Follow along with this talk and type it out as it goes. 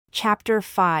Chapter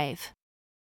 5.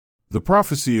 The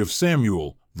prophecy of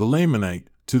Samuel, the Lamanite,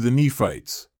 to the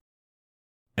Nephites.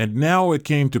 And now it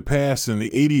came to pass in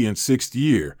the 86th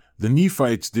year, the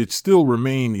Nephites did still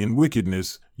remain in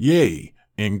wickedness, yea,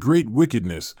 in great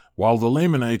wickedness, while the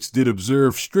Lamanites did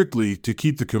observe strictly to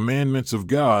keep the commandments of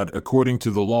God according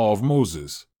to the law of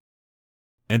Moses.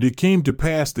 And it came to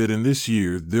pass that in this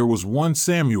year there was one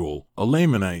Samuel, a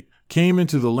Lamanite, came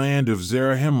into the land of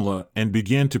Zarahemla and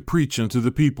began to preach unto the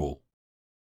people.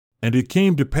 And it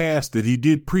came to pass that he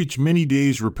did preach many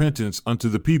days repentance unto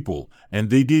the people, and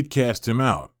they did cast him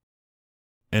out.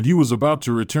 And he was about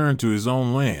to return to his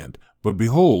own land, but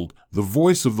behold, the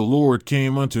voice of the Lord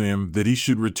came unto him that he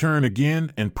should return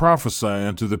again and prophesy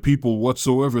unto the people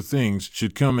whatsoever things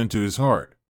should come into his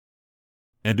heart.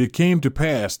 And it came to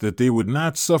pass that they would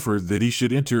not suffer that he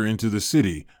should enter into the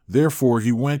city. Therefore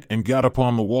he went and got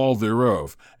upon the wall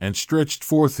thereof, and stretched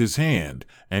forth his hand,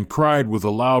 and cried with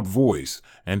a loud voice,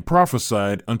 and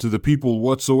prophesied unto the people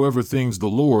whatsoever things the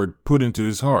Lord put into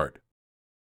his heart.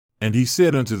 And he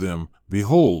said unto them,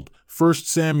 Behold, 1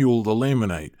 Samuel the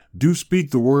Lamanite, do speak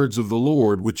the words of the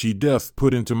Lord which he doth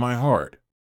put into my heart.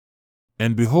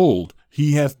 And behold,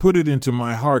 he hath put it into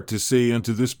my heart to say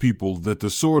unto this people that the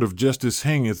sword of justice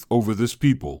hangeth over this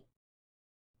people.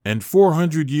 And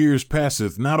 400 years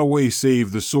passeth not away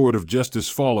save the sword of justice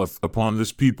falleth upon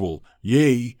this people,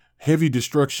 yea, heavy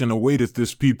destruction awaiteth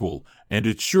this people, and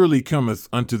it surely cometh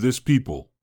unto this people.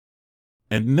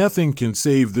 And nothing can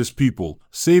save this people,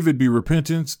 save it be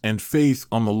repentance and faith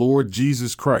on the Lord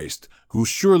Jesus Christ, who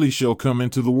surely shall come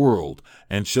into the world,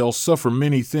 and shall suffer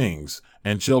many things,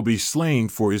 and shall be slain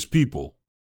for his people.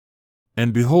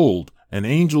 And behold, an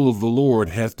angel of the Lord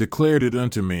hath declared it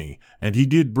unto me, and he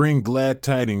did bring glad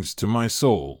tidings to my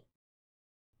soul.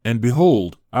 And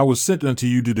behold, I was sent unto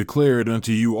you to declare it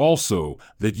unto you also,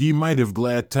 that ye might have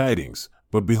glad tidings,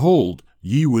 but behold,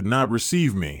 ye would not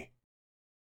receive me.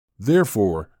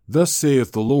 Therefore, thus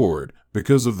saith the Lord,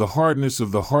 because of the hardness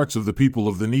of the hearts of the people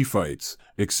of the Nephites,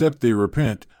 except they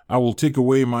repent, I will take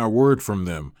away my word from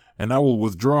them, and I will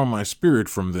withdraw my spirit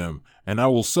from them, and I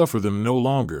will suffer them no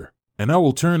longer, and I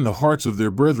will turn the hearts of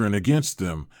their brethren against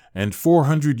them, and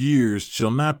 400 years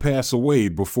shall not pass away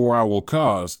before I will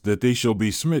cause that they shall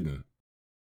be smitten.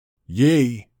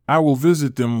 Yea, I will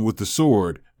visit them with the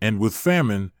sword, and with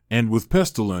famine, and with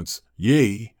pestilence,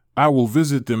 yea, I will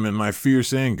visit them in my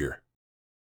fierce anger.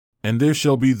 And there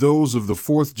shall be those of the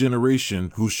 4th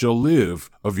generation who shall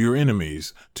live, of your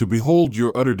enemies, to behold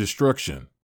your utter destruction.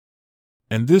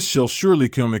 And this shall surely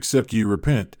come except ye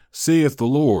repent, saith the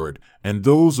Lord, and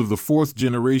those of the 4th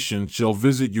generation shall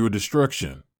visit your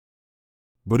destruction.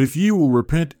 But if ye will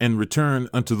repent and return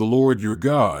unto the Lord your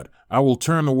God, I will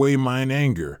turn away mine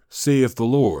anger, saith the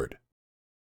Lord.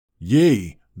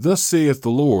 Yea, thus saith the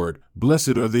Lord,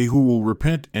 Blessed are they who will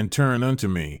repent and turn unto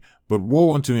me, but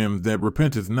woe unto him that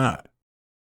repenteth not.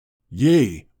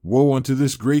 Yea, woe unto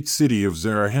this great city of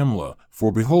Zarahemla,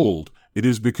 for behold, it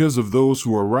is because of those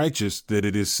who are righteous that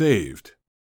it is saved.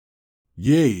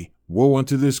 Yea, woe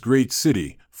unto this great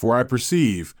city, for I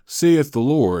perceive, saith the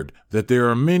Lord, that there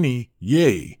are many,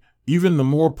 yea, even the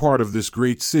more part of this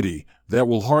great city, that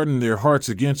will harden their hearts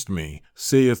against me,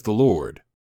 saith the Lord.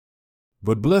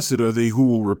 But blessed are they who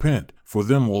will repent, for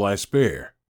them will I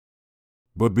spare.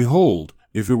 But behold,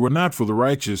 if it were not for the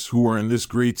righteous who are in this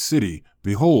great city,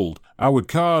 behold, I would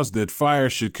cause that fire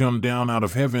should come down out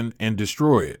of heaven and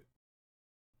destroy it.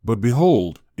 But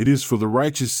behold, it is for the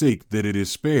righteous' sake that it is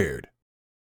spared.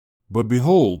 But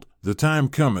behold, the time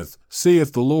cometh,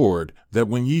 saith the Lord, that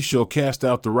when ye shall cast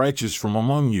out the righteous from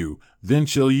among you, then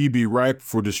shall ye be ripe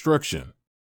for destruction.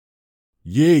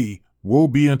 Yea, woe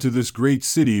be unto this great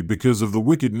city because of the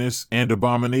wickedness and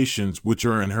abominations which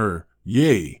are in her,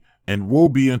 yea, and woe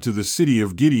be unto the city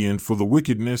of Gideon for the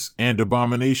wickedness and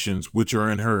abominations which are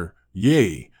in her,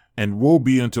 yea, and woe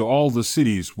be unto all the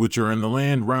cities which are in the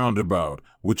land round about,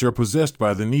 which are possessed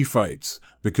by the Nephites,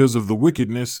 because of the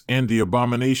wickedness and the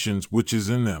abominations which is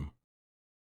in them.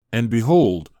 And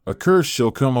behold, a curse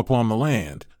shall come upon the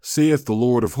land, saith the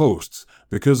Lord of hosts,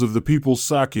 because of the people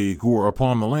Saki who are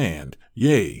upon the land,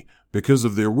 yea, because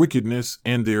of their wickedness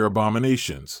and their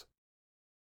abominations.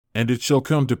 And it shall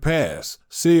come to pass,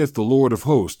 saith the Lord of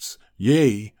hosts,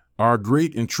 yea, our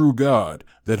great and true God,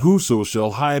 that whoso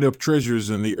shall hide up treasures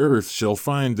in the earth shall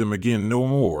find them again no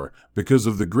more, because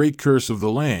of the great curse of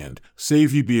the land,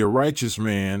 save he be a righteous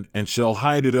man, and shall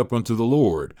hide it up unto the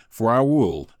Lord, for I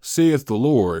will, saith the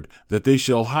Lord, that they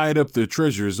shall hide up their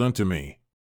treasures unto me.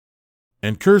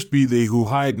 And cursed be they who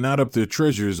hide not up their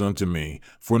treasures unto me,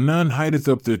 for none hideth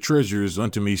up their treasures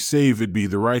unto me save it be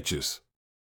the righteous.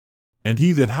 And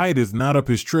he that hideth not up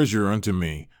his treasure unto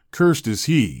me, cursed is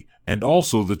he, and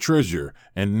also the treasure,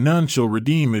 and none shall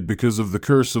redeem it because of the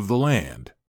curse of the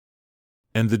land.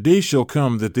 And the day shall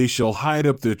come that they shall hide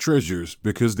up their treasures,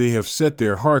 because they have set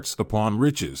their hearts upon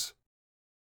riches.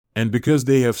 And because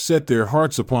they have set their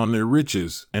hearts upon their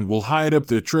riches, and will hide up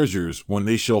their treasures, when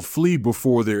they shall flee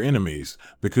before their enemies,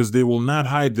 because they will not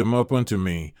hide them up unto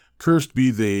me, cursed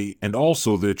be they, and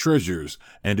also their treasures,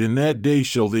 and in that day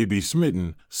shall they be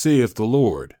smitten, saith the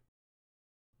Lord.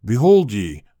 Behold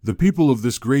ye, the people of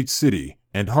this great city,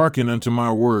 and hearken unto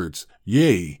my words,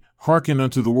 yea, hearken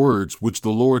unto the words which the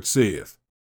Lord saith.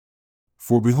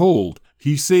 For behold,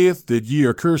 he saith that ye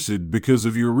are cursed because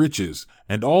of your riches,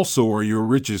 and also are your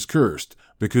riches cursed,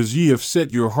 because ye have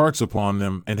set your hearts upon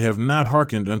them, and have not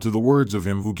hearkened unto the words of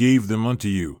him who gave them unto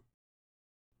you.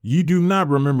 Ye do not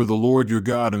remember the Lord your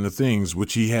God in the things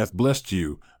which he hath blessed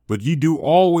you, but ye do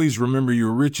always remember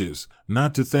your riches,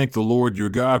 not to thank the Lord your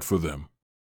God for them.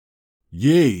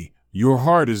 Yea, your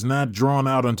heart is not drawn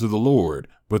out unto the Lord,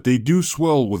 but they do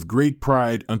swell with great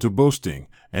pride unto boasting,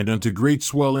 and unto great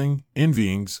swelling,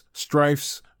 envyings,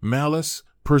 strifes, malice,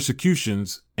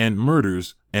 persecutions, and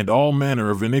murders, and all manner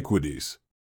of iniquities.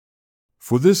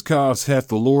 For this cause hath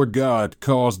the Lord God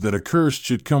caused that a curse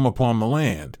should come upon the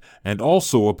land, and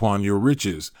also upon your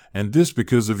riches, and this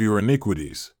because of your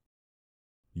iniquities.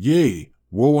 Yea,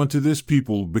 woe unto this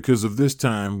people because of this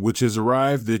time which has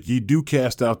arrived, that ye do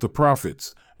cast out the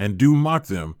prophets, and do mock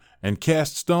them, and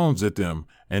cast stones at them,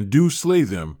 and do slay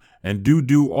them, and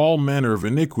do all manner of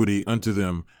iniquity unto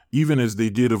them, even as they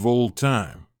did of old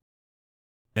time.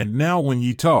 And now when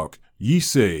ye talk, ye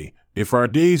say, if our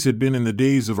days had been in the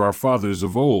days of our fathers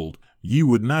of old, ye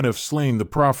would not have slain the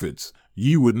prophets,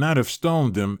 ye would not have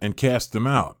stoned them and cast them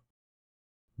out.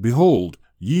 Behold,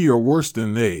 ye are worse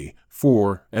than they,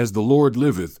 for, as the Lord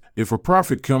liveth, if a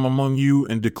prophet come among you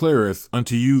and declareth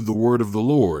unto you the word of the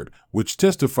Lord, which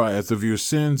testifieth of your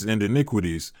sins and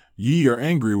iniquities, ye are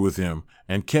angry with him,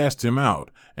 and cast him out,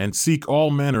 and seek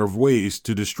all manner of ways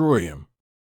to destroy him.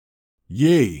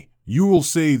 Yea, you will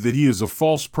say that he is a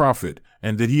false prophet,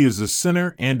 and that he is a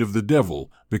sinner and of the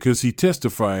devil, because he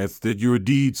testifieth that your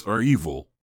deeds are evil.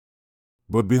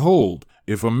 But behold,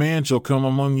 if a man shall come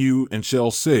among you and shall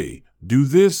say, do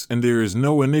this, and there is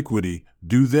no iniquity,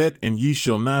 do that, and ye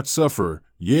shall not suffer,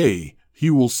 yea, he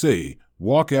will say,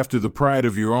 walk after the pride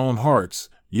of your own hearts,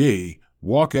 yea,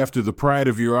 walk after the pride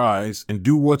of your eyes, and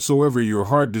do whatsoever your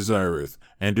heart desireth.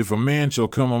 And if a man shall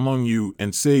come among you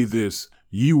and say this,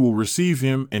 ye will receive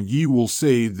him, and ye will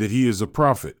say that he is a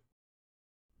prophet.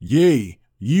 Yea,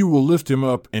 ye will lift him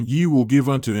up, and ye will give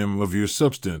unto him of your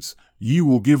substance, ye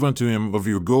will give unto him of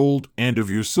your gold and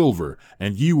of your silver,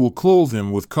 and ye will clothe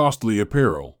him with costly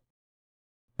apparel.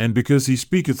 And because he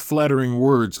speaketh flattering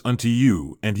words unto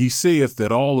you, and he saith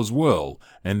that all is well,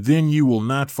 and then ye will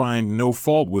not find no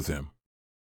fault with him.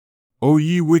 O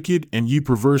ye wicked and ye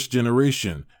perverse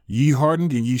generation, ye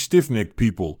hardened and ye stiff-necked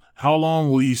people, how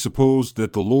long will ye suppose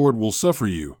that the Lord will suffer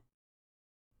you?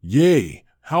 Yea,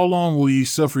 how long will ye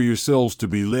suffer yourselves to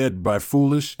be led by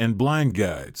foolish and blind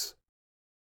guides?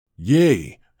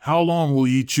 Yea, how long will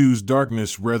ye choose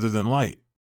darkness rather than light?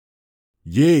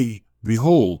 Yea,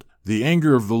 behold, the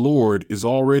anger of the Lord is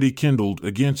already kindled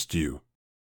against you.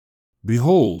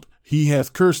 Behold, he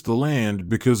hath cursed the land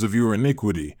because of your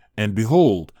iniquity, and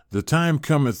behold, the time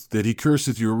cometh that he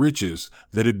curseth your riches,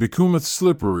 that it becometh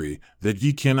slippery, that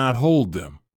ye cannot hold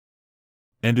them.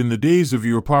 And in the days of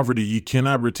your poverty ye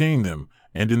cannot retain them,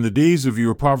 and in the days of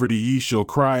your poverty ye shall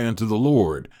cry unto the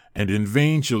Lord, and in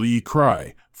vain shall ye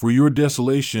cry, for your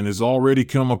desolation is already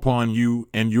come upon you,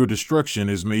 and your destruction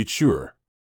is made sure.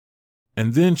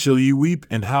 And then shall ye weep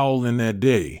and howl in that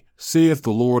day, saith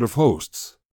the Lord of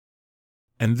hosts.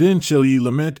 And then shall ye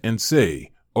lament and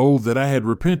say, O that I had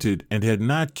repented and had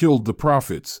not killed the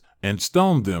prophets, and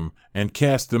stoned them, and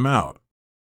cast them out.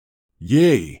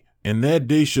 Yea, in that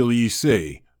day shall ye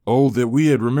say, O that we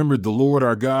had remembered the Lord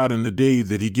our God in the day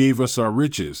that he gave us our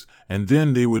riches, and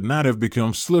then they would not have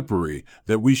become slippery,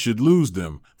 that we should lose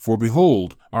them, for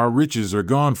behold, our riches are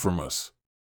gone from us.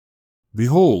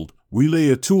 Behold, we lay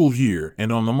a tool here,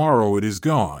 and on the morrow it is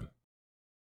gone.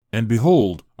 And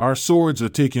behold, our swords are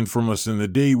taken from us in the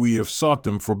day we have sought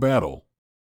them for battle.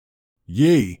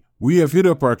 Yea, we have hid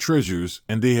up our treasures,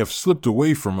 and they have slipped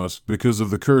away from us because of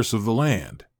the curse of the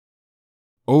land.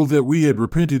 O that we had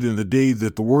repented in the day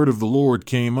that the word of the Lord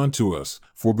came unto us,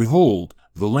 for behold,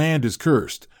 the land is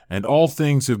cursed, and all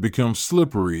things have become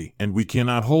slippery, and we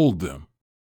cannot hold them.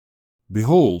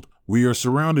 Behold, we are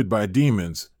surrounded by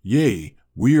demons, yea,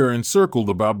 we are encircled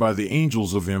about by the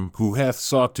angels of him who hath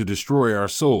sought to destroy our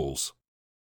souls.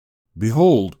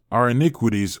 Behold, our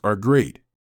iniquities are great.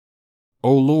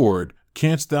 O Lord,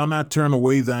 canst thou not turn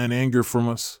away thine anger from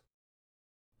us?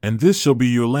 And this shall be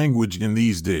your language in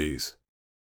these days.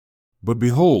 But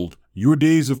behold, your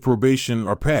days of probation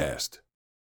are past.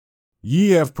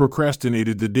 Ye have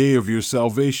procrastinated the day of your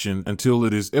salvation until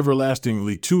it is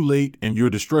everlastingly too late and your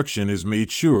destruction is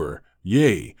made sure.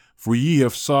 Yea, for ye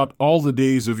have sought all the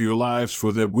days of your lives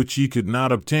for that which ye could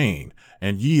not obtain,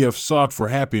 and ye have sought for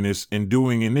happiness in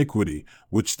doing iniquity,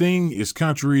 which thing is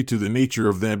contrary to the nature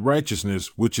of that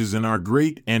righteousness which is in our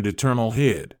great and eternal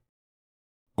Head.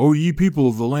 O ye people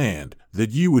of the land,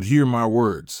 that ye would hear my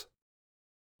words.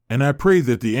 And I pray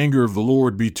that the anger of the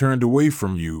Lord be turned away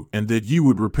from you, and that ye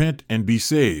would repent and be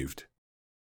saved.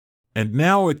 And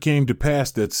now it came to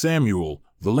pass that Samuel,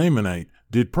 the Lamanite,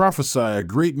 did prophesy a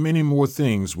great many more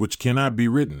things which cannot be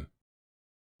written.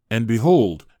 And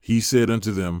behold, he said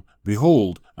unto them,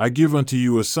 Behold, I give unto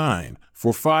you a sign,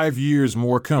 for 5 years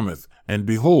more cometh, and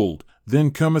behold,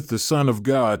 then cometh the Son of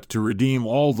God to redeem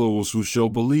all those who shall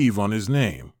believe on his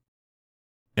name.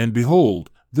 And behold,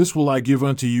 this will I give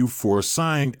unto you for a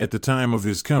sign at the time of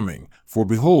his coming. For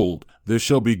behold, there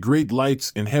shall be great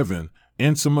lights in heaven,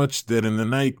 insomuch that in the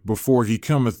night before he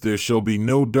cometh there shall be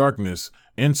no darkness,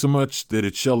 insomuch that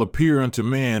it shall appear unto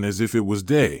man as if it was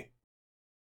day.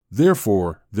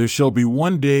 Therefore there shall be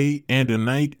one day and a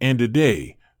night and a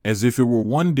day, as if it were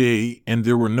one day and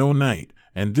there were no night,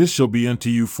 and this shall be unto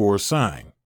you for a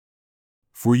sign.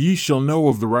 For ye shall know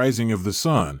of the rising of the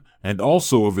sun, and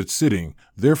also of its sitting,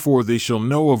 therefore they shall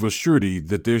know of a surety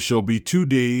that there shall be 2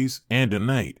 days and a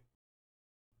night.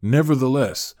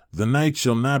 Nevertheless, the night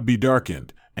shall not be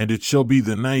darkened, and it shall be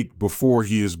the night before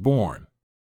he is born.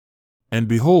 And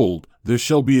behold, there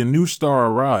shall be a new star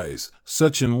arise,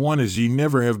 such an one as ye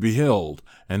never have beheld,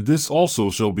 and this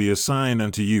also shall be a sign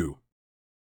unto you.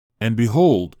 And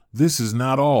behold, this is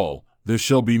not all, there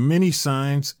shall be many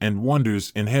signs and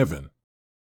wonders in heaven.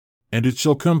 And it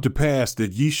shall come to pass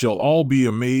that ye shall all be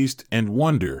amazed and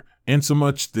wonder,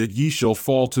 insomuch that ye shall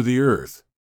fall to the earth.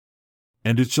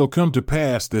 And it shall come to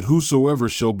pass that whosoever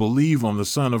shall believe on the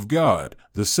Son of God,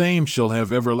 the same shall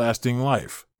have everlasting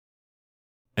life.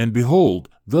 And behold,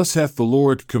 thus hath the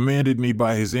Lord commanded me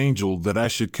by his angel that I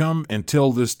should come and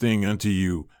tell this thing unto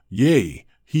you. Yea,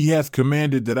 he hath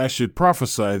commanded that I should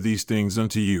prophesy these things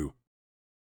unto you.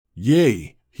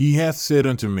 Yea, he hath said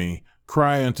unto me,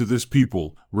 Cry unto this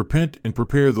people, Repent and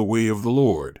prepare the way of the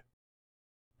Lord.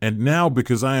 And now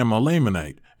because I am a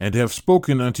Lamanite, and have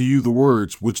spoken unto you the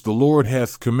words which the Lord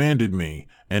hath commanded me,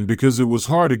 and because it was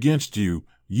hard against you,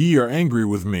 ye are angry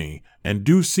with me, and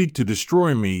do seek to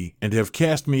destroy me, and have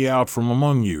cast me out from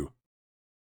among you.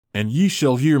 And ye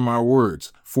shall hear my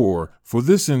words, for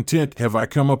this intent have I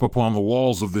come up upon the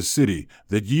walls of this city,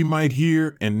 that ye might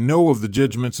hear and know of the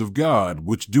judgments of God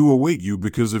which do await you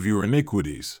because of your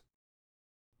iniquities.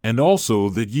 And also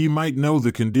that ye might know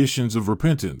the conditions of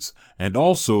repentance, and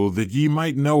also that ye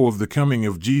might know of the coming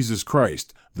of Jesus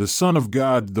Christ, the Son of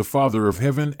God, the Father of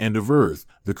heaven and of earth,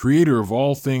 the Creator of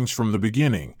all things from the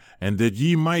beginning, and that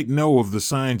ye might know of the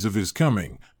signs of his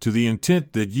coming, to the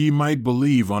intent that ye might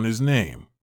believe on his name.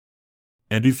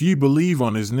 And if ye believe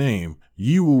on his name,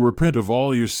 ye will repent of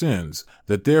all your sins,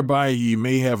 that thereby ye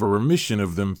may have a remission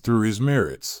of them through his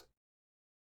merits.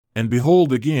 And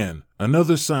behold again,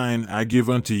 another sign I give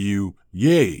unto you,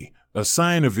 yea, a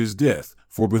sign of his death,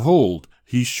 for behold,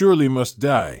 he surely must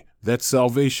die, that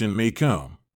salvation may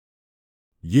come.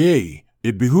 Yea,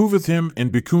 it behooveth him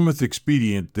and becometh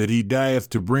expedient that he dieth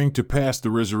to bring to pass the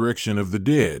resurrection of the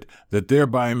dead, that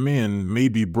thereby men may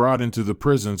be brought into the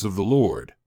presence of the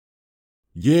Lord.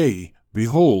 Yea,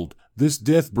 behold, this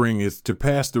death bringeth to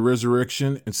pass the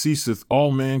resurrection and ceaseth all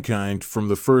mankind from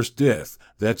the first death,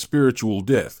 that spiritual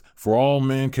death, for all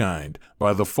mankind,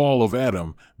 by the fall of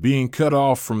Adam, being cut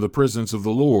off from the presence of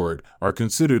the Lord, are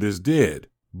considered as dead,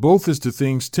 both as to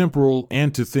things temporal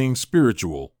and to things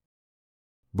spiritual.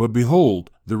 But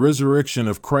behold, the resurrection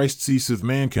of Christ ceaseth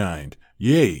mankind,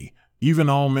 yea, even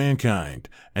all mankind,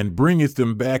 and bringeth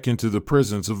them back into the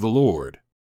presence of the Lord.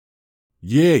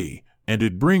 Yea, and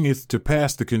it bringeth to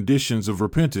pass the conditions of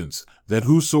repentance, that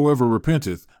whosoever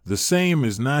repenteth, the same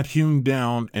is not hewn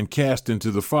down and cast into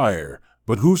the fire,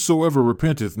 but whosoever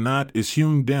repenteth not is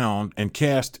hewn down and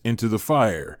cast into the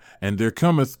fire, and there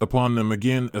cometh upon them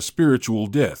again a spiritual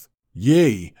death,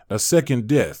 yea, a second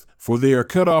death, for they are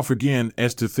cut off again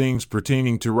as to things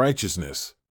pertaining to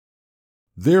righteousness.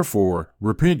 Therefore,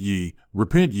 repent ye,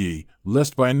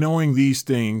 lest by knowing these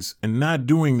things and not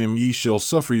doing them ye shall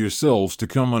suffer yourselves to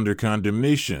come under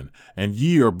condemnation, and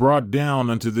ye are brought down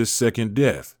unto this second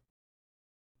death.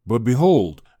 But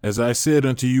behold, as I said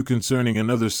unto you concerning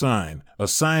another sign, a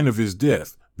sign of his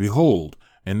death, behold,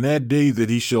 in that day that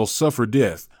he shall suffer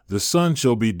death, the sun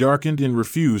shall be darkened and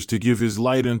refuse to give his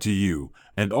light unto you,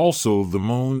 and also the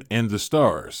moon and the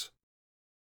stars.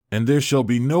 And there shall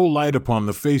be no light upon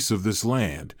the face of this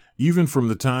land, even from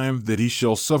the time that he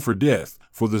shall suffer death,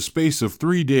 for the space of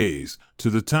 3 days, to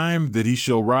the time that he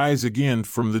shall rise again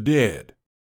from the dead.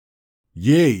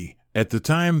 Yea, at the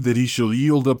time that he shall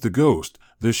yield up the ghost,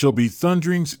 there shall be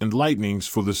thunderings and lightnings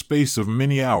for the space of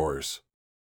many hours.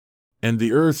 And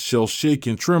the earth shall shake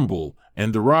and tremble,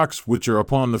 and the rocks which are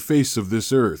upon the face of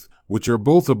this earth, which are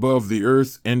both above the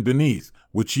earth and beneath,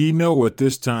 which ye know at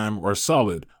this time are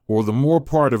solid, or the more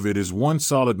part of it is one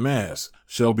solid mass,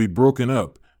 shall be broken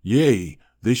up, yea,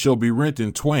 they shall be rent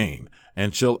in twain,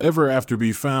 and shall ever after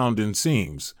be found in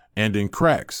seams, and in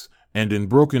cracks, and in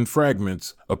broken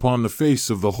fragments, upon the face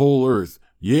of the whole earth,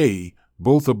 yea,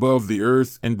 both above the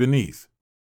earth and beneath.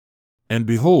 And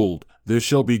behold, there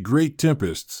shall be great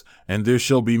tempests, and there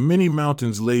shall be many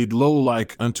mountains laid low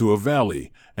like unto a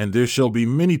valley, and there shall be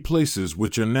many places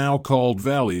which are now called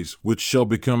valleys, which shall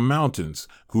become mountains,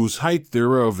 whose height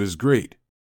thereof is great.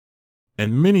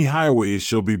 And many highways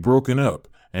shall be broken up,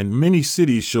 and many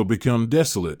cities shall become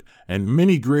desolate, and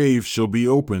many graves shall be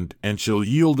opened, and shall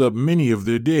yield up many of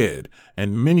their dead,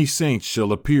 and many saints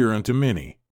shall appear unto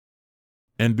many.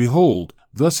 And behold,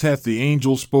 thus hath the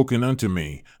angel spoken unto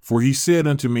me, for he said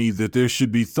unto me that there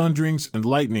should be thunderings and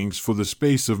lightnings for the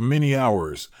space of many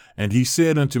hours, and he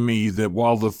said unto me that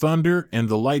while the thunder and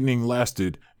the lightning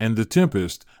lasted, and the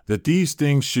tempest, that these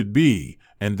things should be,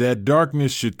 and that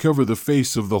darkness should cover the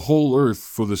face of the whole earth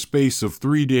for the space of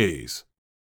 3 days.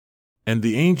 And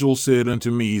the angel said unto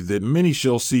me that many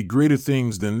shall see greater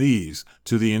things than these,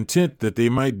 to the intent that they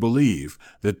might believe,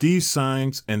 that these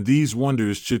signs and these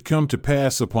wonders should come to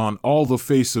pass upon all the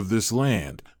face of this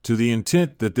land, to the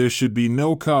intent that there should be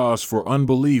no cause for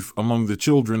unbelief among the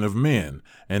children of men,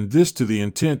 and this to the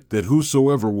intent that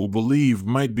whosoever will believe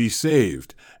might be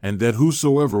saved, and that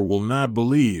whosoever will not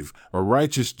believe, a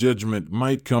righteous judgment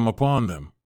might come upon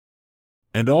them.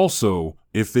 And also,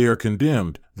 if they are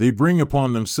condemned, they bring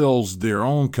upon themselves their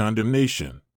own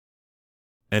condemnation.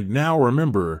 And now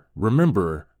remember,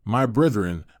 my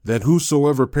brethren, that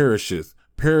whosoever perisheth,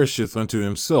 perisheth unto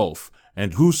himself,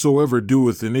 and whosoever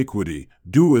doeth iniquity,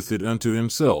 doeth it unto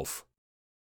himself.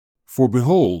 For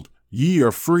behold, ye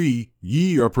are free,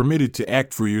 ye are permitted to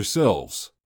act for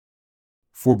yourselves.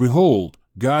 For behold,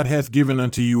 God hath given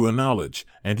unto you a knowledge,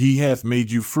 and he hath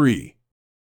made you free.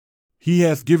 He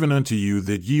hath given unto you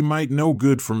that ye might know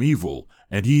good from evil,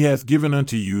 and he hath given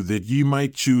unto you that ye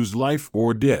might choose life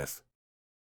or death.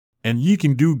 And ye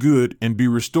can do good and be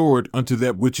restored unto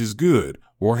that which is good,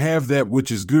 or have that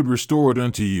which is good restored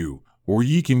unto you, or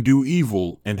ye can do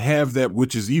evil and have that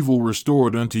which is evil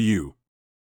restored unto you.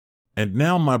 And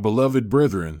now, my beloved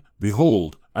brethren,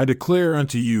 behold, I declare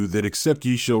unto you that except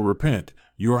ye shall repent,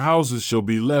 your houses shall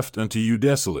be left unto you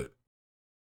desolate.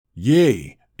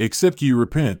 Yea, except ye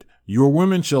repent, your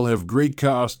women shall have great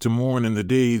cause to mourn in the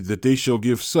day that they shall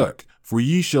give suck, for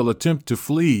ye shall attempt to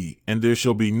flee, and there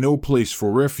shall be no place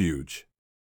for refuge.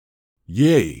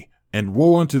 Yea, and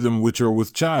woe unto them which are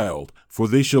with child, for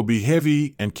they shall be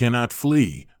heavy and cannot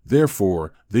flee,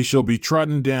 therefore they shall be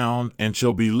trodden down and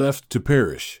shall be left to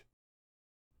perish.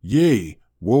 Yea,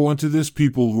 woe unto this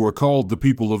people who are called the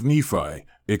people of Nephi,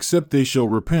 except they shall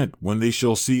repent when they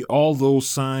shall see all those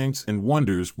signs and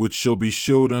wonders which shall be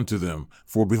showed unto them,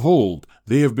 for behold,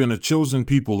 they have been a chosen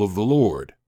people of the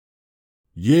Lord.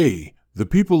 Yea, the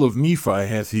people of Nephi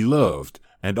hath he loved,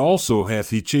 and also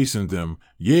hath he chastened them,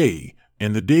 yea,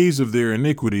 in the days of their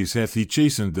iniquities hath he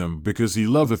chastened them, because he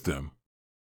loveth them.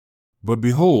 But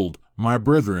behold, my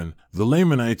brethren, the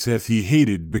Lamanites hath he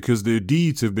hated, because their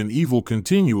deeds have been evil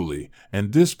continually,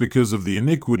 and this because of the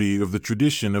iniquity of the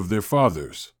tradition of their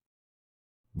fathers.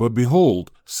 But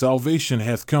behold, salvation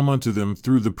hath come unto them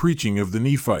through the preaching of the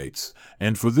Nephites,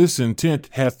 and for this intent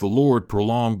hath the Lord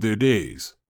prolonged their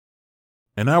days.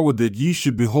 And I would that ye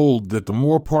should behold that the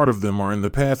more part of them are in the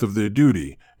path of their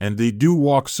duty, and they do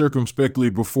walk circumspectly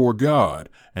before God,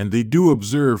 and they do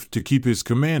observe to keep his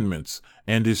commandments,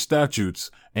 and his statutes,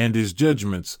 and his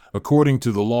judgments, according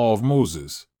to the law of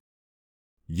Moses.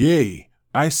 Yea,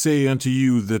 I say unto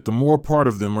you that the more part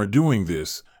of them are doing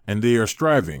this, and they are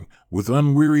striving, with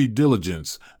unwearied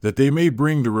diligence, that they may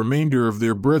bring the remainder of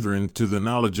their brethren to the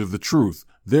knowledge of the truth.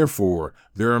 Therefore,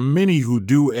 there are many who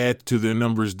do add to their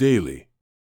numbers daily.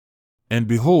 And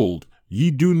behold,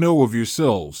 ye do know of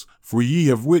yourselves, for ye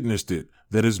have witnessed it,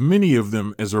 that as many of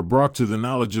them as are brought to the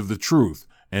knowledge of the truth,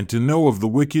 and to know of the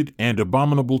wicked and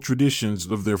abominable traditions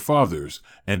of their fathers,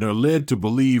 and are led to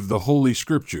believe the holy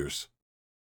scriptures.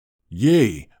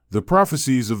 Yea, the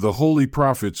prophecies of the holy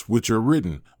prophets which are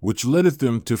written, which leadeth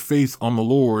them to faith on the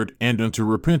Lord and unto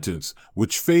repentance,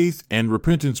 which faith and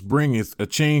repentance bringeth a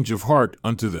change of heart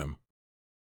unto them.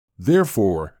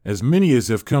 Therefore, as many as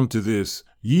have come to this,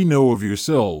 ye know of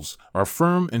yourselves, are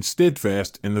firm and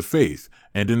steadfast in the faith,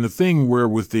 and in the thing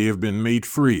wherewith they have been made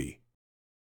free.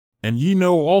 And ye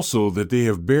know also that they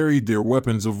have buried their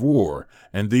weapons of war,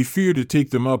 and they fear to take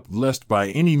them up, lest by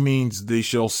any means they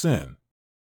shall sin.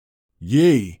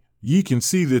 Yea, ye can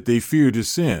see that they fear to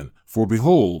sin, for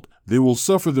behold, they will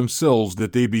suffer themselves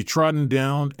that they be trodden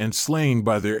down and slain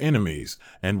by their enemies,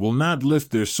 and will not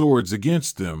lift their swords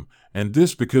against them, and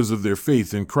this because of their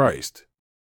faith in Christ.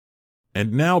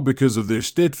 And now because of their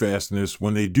steadfastness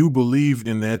when they do believe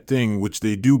in that thing which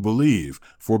they do believe,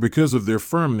 for because of their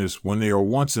firmness when they are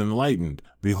once enlightened,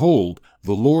 behold,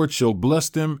 the Lord shall bless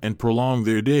them and prolong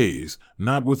their days,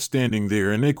 notwithstanding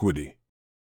their iniquity.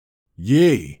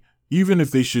 Yea, even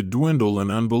if they should dwindle in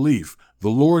unbelief, the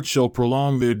Lord shall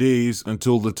prolong their days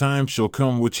until the time shall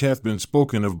come which hath been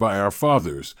spoken of by our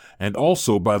fathers, and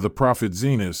also by the prophet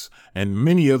Zenos, and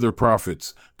many other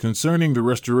prophets, concerning the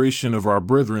restoration of our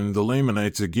brethren the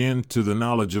Lamanites again to the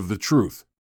knowledge of the truth.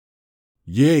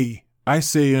 Yea, I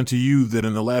say unto you that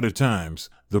in the latter times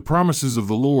the promises of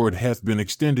the Lord hath been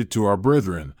extended to our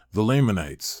brethren, the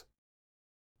Lamanites.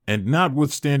 And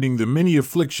notwithstanding the many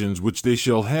afflictions which they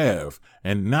shall have,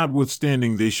 and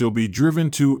notwithstanding they shall be driven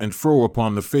to and fro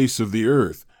upon the face of the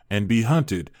earth, and be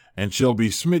hunted, and shall be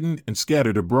smitten and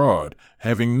scattered abroad,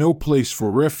 having no place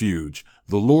for refuge,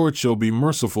 the Lord shall be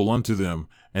merciful unto them,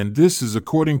 and this is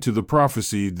according to the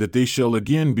prophecy that they shall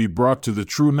again be brought to the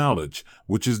true knowledge,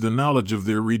 which is the knowledge of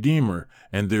their Redeemer,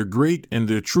 and their great and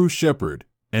their true shepherd,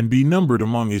 and be numbered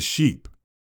among his sheep.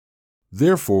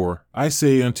 Therefore, I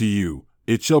say unto you,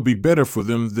 it shall be better for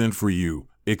them than for you,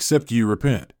 except ye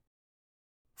repent.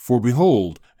 For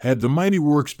behold, had the mighty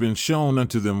works been shown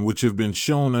unto them which have been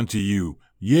shown unto you,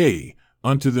 yea,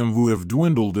 unto them who have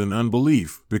dwindled in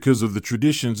unbelief, because of the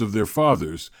traditions of their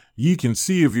fathers, ye can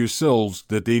see of yourselves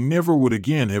that they never would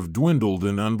again have dwindled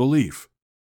in unbelief.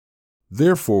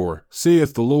 Therefore,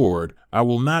 saith the Lord, I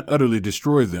will not utterly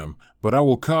destroy them, but I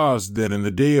will cause that in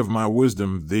the day of my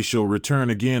wisdom they shall return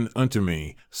again unto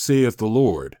me, saith the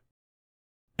Lord.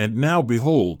 And now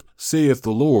behold, saith the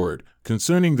Lord,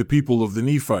 concerning the people of the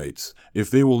Nephites,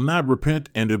 if they will not repent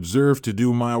and observe to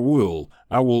do my will,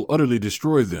 I will utterly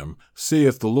destroy them,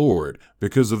 saith the Lord,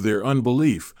 because of their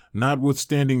unbelief,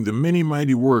 notwithstanding the many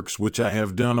mighty works which I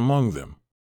have done among them.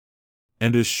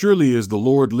 And as surely as the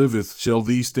Lord liveth shall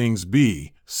these things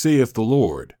be, saith the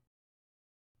Lord.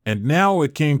 And now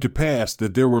it came to pass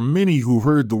that there were many who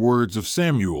heard the words of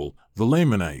Samuel, the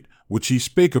Lamanite, which he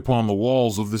spake upon the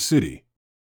walls of the city.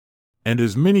 And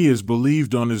as many as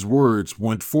believed on his words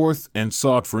went forth and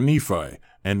sought for Nephi,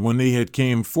 and when they had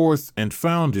came forth and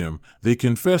found him, they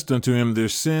confessed unto him their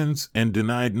sins and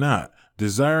denied not,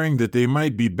 desiring that they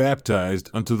might be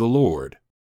baptized unto the Lord.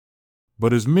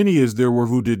 But as many as there were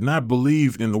who did not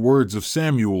believe in the words of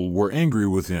Samuel were angry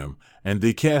with him, and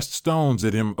they cast stones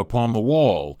at him upon the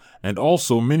wall, and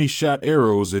also many shot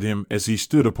arrows at him as he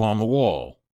stood upon the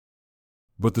wall.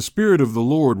 But the Spirit of the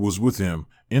Lord was with him,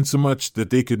 insomuch that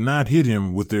they could not hit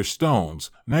him with their stones,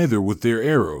 neither with their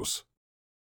arrows.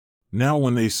 Now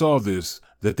when they saw this,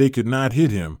 that they could not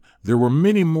hit him, there were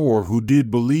many more who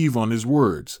did believe on his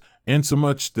words,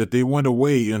 insomuch that they went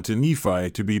away unto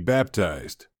Nephi to be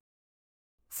baptized.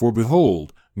 For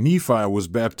behold, Nephi was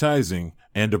baptizing,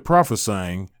 and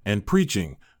prophesying, and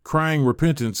preaching, crying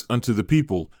repentance unto the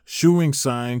people, shewing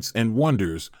signs and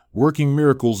wonders, working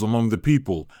miracles among the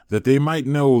people, that they might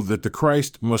know that the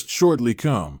Christ must shortly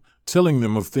come, telling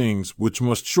them of things which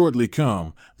must shortly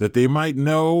come, that they might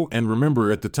know and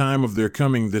remember at the time of their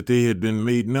coming that they had been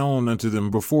made known unto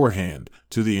them beforehand,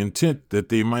 to the intent that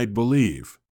they might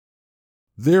believe.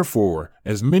 Therefore,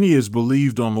 as many as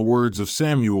believed on the words of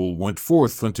Samuel went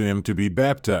forth unto him to be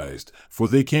baptized, for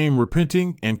they came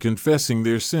repenting and confessing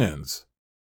their sins.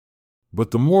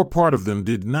 But the more part of them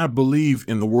did not believe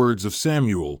in the words of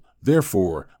Samuel.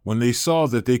 Therefore, when they saw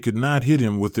that they could not hit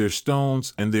him with their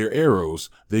stones and their arrows,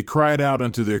 they cried out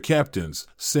unto their captains,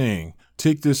 saying,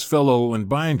 Take this fellow and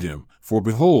bind him, for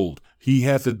behold, he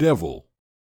hath a devil.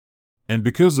 And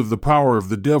because of the power of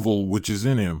the devil which is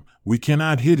in him, we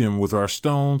cannot hit him with our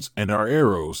stones and our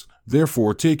arrows,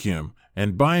 therefore take him,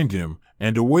 and bind him,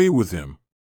 and away with him.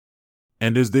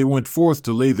 And as they went forth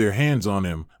to lay their hands on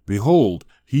him, behold,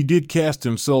 he did cast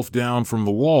himself down from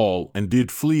the wall, and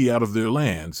did flee out of their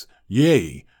lands,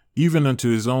 yea, even unto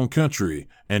his own country,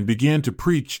 and began to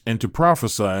preach and to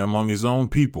prophesy among his own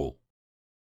people.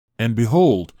 And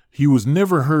behold, he was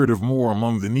never heard of more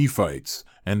among the Nephites,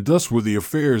 and thus were the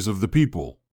affairs of the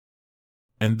people.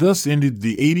 And thus ended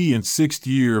the 86th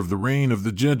year of the reign of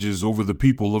the judges over the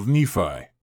people of Nephi.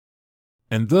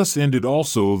 And thus ended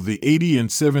also the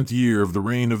 87th year of the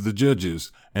reign of the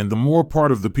judges, and the more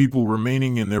part of the people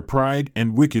remaining in their pride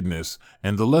and wickedness,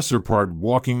 and the lesser part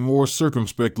walking more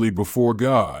circumspectly before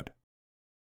God.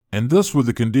 And thus were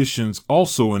the conditions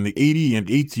also in the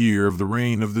 88th year of the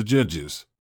reign of the judges.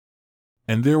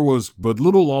 And there was but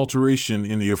little alteration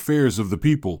in the affairs of the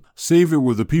people, save it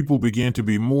were the people began to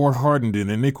be more hardened in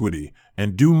iniquity,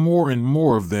 and do more and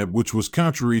more of that which was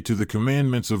contrary to the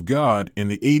commandments of God in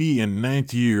the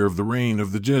 89th year of the reign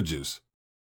of the judges.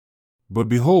 But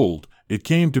behold, it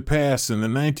came to pass in the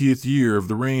 90th year of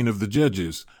the reign of the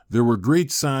judges, there were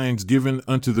great signs given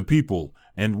unto the people,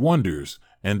 and wonders,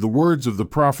 and the words of the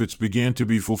prophets began to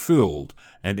be fulfilled,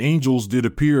 and angels did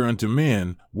appear unto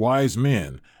men, wise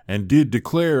men, and did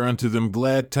declare unto them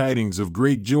glad tidings of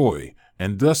great joy,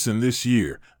 and thus in this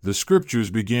year the scriptures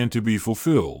began to be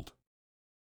fulfilled.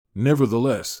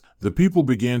 Nevertheless, the people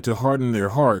began to harden their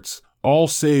hearts, all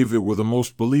save it were the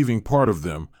most believing part of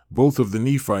them, both of the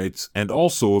Nephites and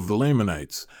also of the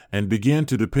Lamanites, and began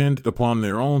to depend upon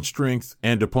their own strength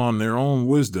and upon their own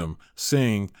wisdom,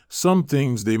 saying, Some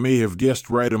things they may have guessed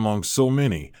right among so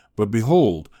many, but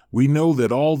behold, we know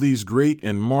that all these great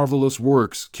and marvelous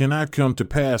works cannot come to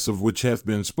pass of which hath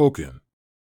been spoken.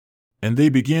 And they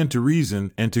began to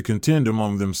reason and to contend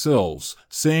among themselves,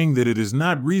 saying that it is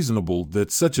not reasonable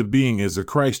that such a being as a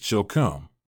Christ shall come.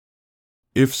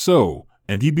 If so,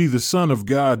 and he be the Son of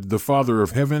God, the Father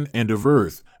of heaven and of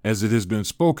earth, as it has been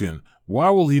spoken, why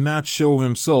will he not show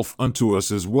himself unto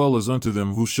us as well as unto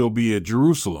them who shall be at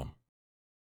Jerusalem?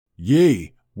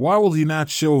 Yea, why will he not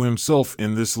show himself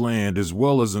in this land as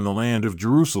well as in the land of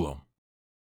Jerusalem?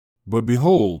 But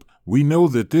behold, we know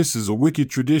that this is a wicked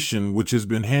tradition which has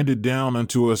been handed down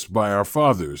unto us by our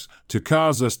fathers, to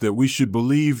cause us that we should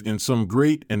believe in some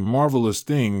great and marvelous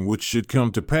thing which should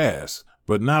come to pass,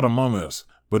 but not among us,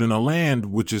 but in a land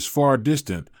which is far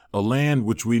distant, a land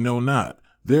which we know not.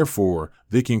 Therefore,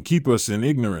 they can keep us in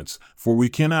ignorance, for we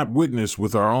cannot witness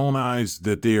with our own eyes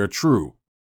that they are true.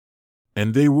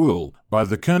 And they will, by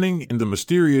the cunning and the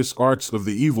mysterious arts of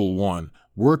the evil one,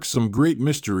 work some great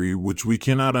mystery which we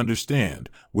cannot understand,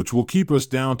 which will keep us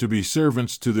down to be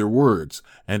servants to their words,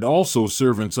 and also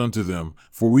servants unto them,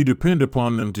 for we depend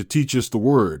upon them to teach us the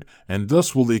word, and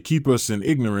thus will they keep us in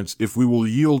ignorance if we will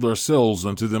yield ourselves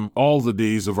unto them all the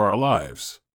days of our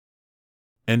lives.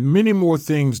 And many more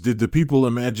things did the people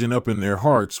imagine up in their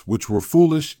hearts, which were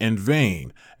foolish and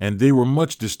vain, and they were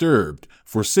much disturbed,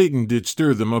 for Satan did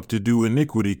stir them up to do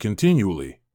iniquity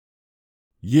continually.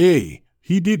 Yea,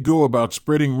 he did go about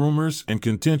spreading rumors and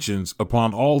contentions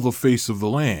upon all the face of the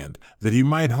land, that he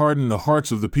might harden the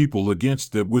hearts of the people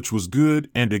against that which was good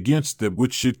and against that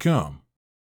which should come.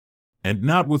 And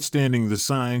notwithstanding the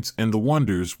signs and the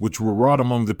wonders which were wrought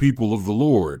among the people of the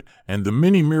Lord, and the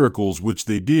many miracles which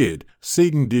they did,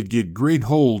 Satan did get great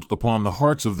hold upon the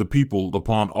hearts of the people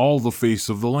upon all the face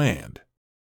of the land.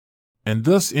 And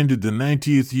thus ended the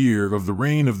 90th year of the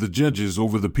reign of the judges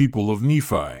over the people of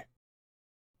Nephi.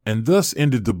 And thus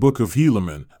ended the book of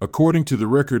Helaman, according to the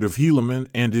record of Helaman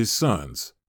and his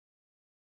sons.